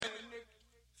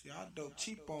dope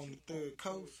cheap on the third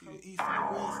coast, the east and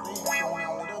the west. They ain't doing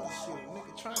all that other shit.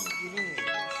 Nigga trying to get in.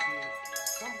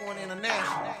 So I'm going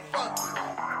international. Fuck it.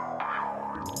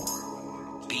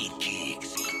 Beat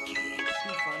kicks.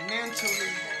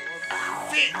 Financially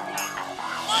fit.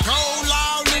 Gold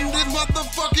all in this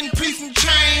motherfucking piece and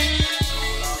chain.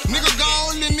 Nigga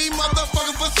gone in these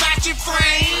motherfucking Versace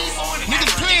frames.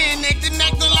 Niggas playing, acting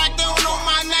like they don't know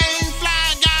my name.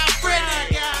 Fly guy,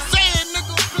 Freddie. Say it,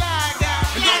 nigga. Fly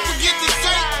guy. And don't forget to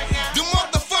say the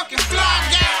motherfucking fly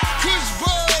guy. Kush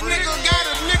bud, nigga got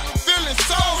a nigga feeling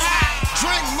so high.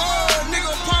 Drink mud,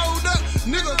 nigga pulled up,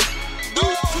 nigga.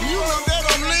 You know that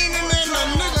I'm leaning in the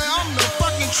nigga. I'm the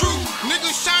fucking truth.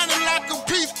 Nigga shining like a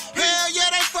piece. Hell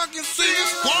yeah, they fucking see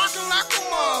us. Sparking like a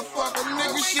motherfucker.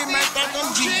 Nigga shit make that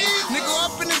I'm G. Nigga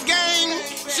up in the game.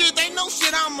 Shit, they know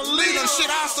shit, I'm a leader.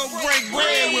 Shit, I also break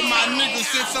bread with my niggas.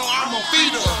 Shit, so I'm a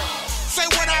feeder. Say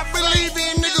what I believe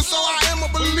in, nigga, so I am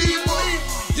a believer.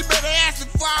 You better ask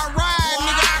it before I ride,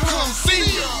 nigga. I come see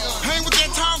you. Hang with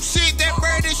that talk shit, that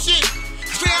bird and shit.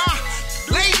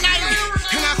 Late night,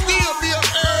 and I still be up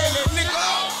early, nigga.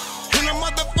 In the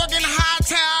motherfucking high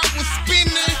tower was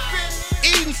spinning,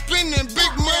 eating, spending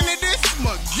big money. This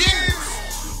my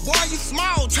Guinness. Boy, you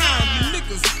small time, you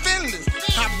niggas finless.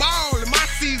 I ball and my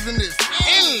season is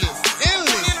endless,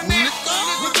 nigga.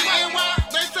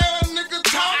 They say a nigga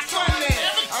talk funny.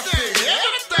 I said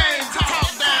everything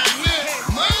talk down here.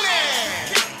 Money.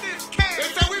 They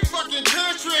say we fucking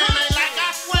country and they like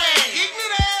I swear.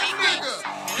 Ignorant ass nigga.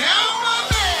 Hell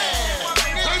money.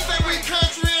 They say we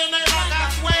country and they like I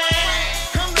swear.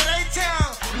 Come to they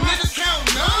town, niggas count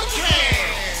none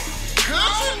cash.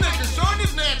 Country niggas showing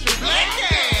this natural black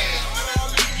ass.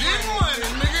 Getting money,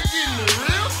 nigga getting it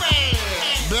real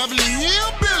fast. Beverly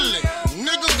Hillbilly,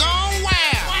 nigga gone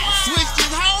wild. Switched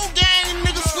his whole game,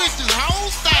 nigga switched his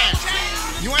whole style.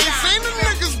 You ain't seen the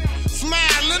niggas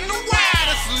smile in the wild.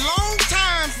 It's a long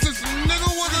time since a nigga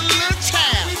was a little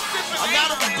child. I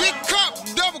got a big cup,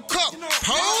 double cup,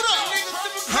 hold up.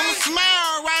 I'ma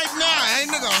smile right now, hey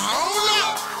nigga, hold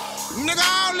up. Nigga,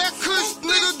 all that kush,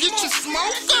 nigga, get your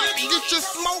smoke up. Get your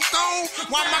smoke on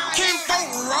while my kinfolk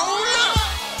roll up.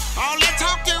 All that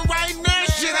talking right now,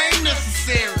 shit ain't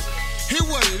necessary. Hear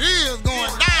what it is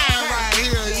going down right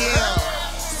here, yeah.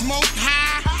 Smoke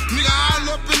high, nigga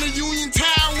all up in the Union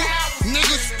Tower.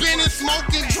 Nigga spinning,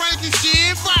 smoking, drinking,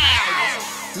 shit fire.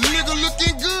 Nigga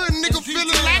looking good, nigga feeling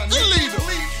like a leader.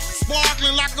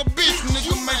 Sparkling like a bitch,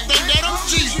 nigga make think that I'm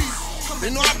Jesus. They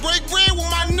know I break bread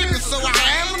with my niggas, so I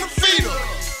am in the feeder.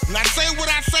 And I say what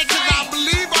I say cause I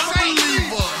believe I'm a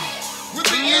believer.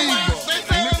 They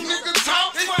say a nigga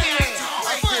talk funny.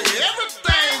 I said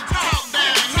everything talk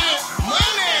down here.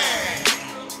 Money.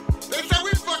 They say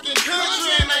we fucking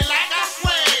country and they like I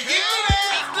swear. Get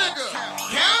ass nigga.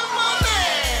 Count money.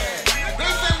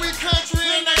 They say we country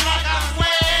and they like I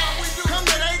swear. Come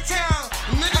to they town,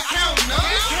 nigga count none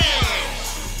cash.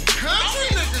 Country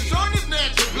niggas showing this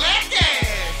natural black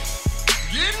ass.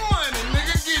 Getting money,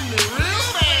 nigga getting it real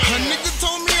fast. A nigga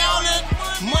told me all that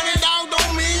money dog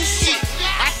don't mean shit.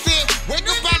 I said, wake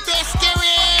up out that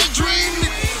scary ass dream.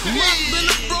 Must been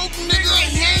a broke nigga,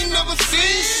 he ain't never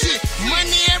seen shit.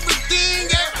 Money,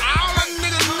 everything, that all a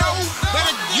nigga know.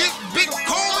 Better get big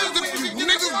coins if you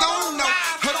niggas don't know.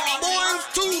 Her boys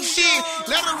too shit,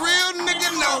 let a real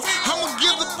nigga know. I'ma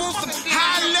give the fool some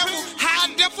high level, high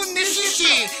definition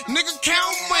shit. Nigga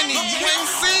count money, you ain't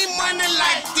seen money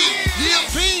like this.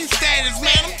 European status,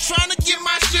 man, I'm trying to get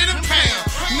my shit in pound.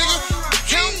 Nigga,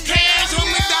 count cash,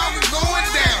 homie dog is going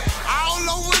down. All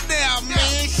over there,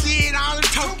 man, shit, all in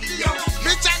Tokyo.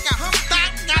 Bitch, I got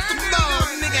stock, got some love,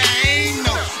 nigga, I ain't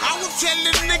know. I was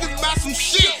telling niggas about some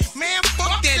shit, man,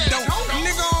 fuck that dope.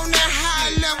 Nigga on that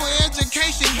high level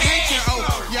education, oh,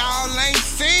 y'all ain't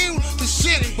seen the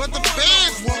shit, but the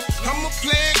fans won't. I'ma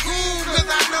play